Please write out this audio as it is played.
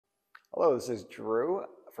Hello, this is Drew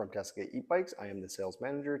from Teslica eBikes. I am the sales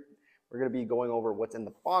manager. We're going to be going over what's in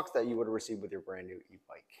the box that you would have received with your brand new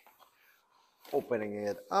e-bike. Opening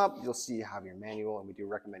it up, you'll see you have your manual, and we do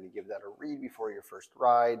recommend you give that a read before your first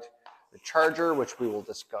ride. The charger, which we will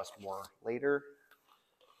discuss more later.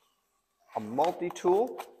 A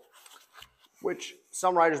multi-tool, which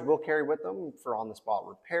some riders will carry with them for on-the-spot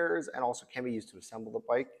repairs and also can be used to assemble the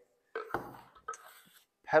bike.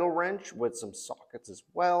 Pedal wrench with some sockets as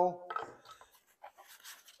well.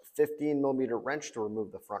 15mm wrench to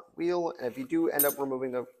remove the front wheel, and if you do end up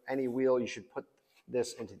removing any wheel, you should put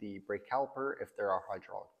this into the brake caliper if there are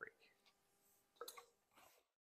hydraulic